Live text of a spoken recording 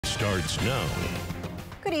starts now.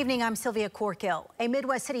 Good evening, I'm Sylvia Corkill. A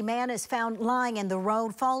Midwest City man is found lying in the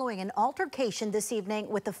road following an altercation this evening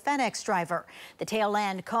with a FedEx driver. The tail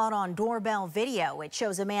end caught on doorbell video. It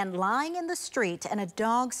shows a man lying in the street and a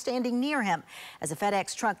dog standing near him as a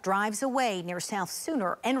FedEx truck drives away near South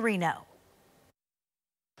Sooner and Reno.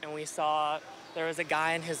 And we saw there was a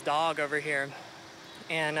guy and his dog over here.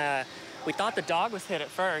 And we thought the dog was hit at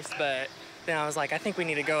first, but then I was like, I think we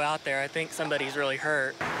need to go out there. I think somebody's really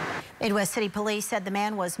hurt. Midwest City Police said the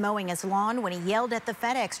man was mowing his lawn when he yelled at the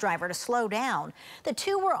FedEx driver to slow down. The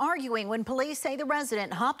two were arguing when police say the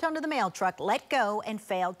resident hopped onto the mail truck, let go, and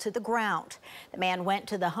failed to the ground. The man went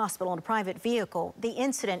to the hospital in a private vehicle. The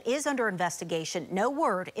incident is under investigation. No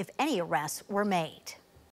word if any arrests were made.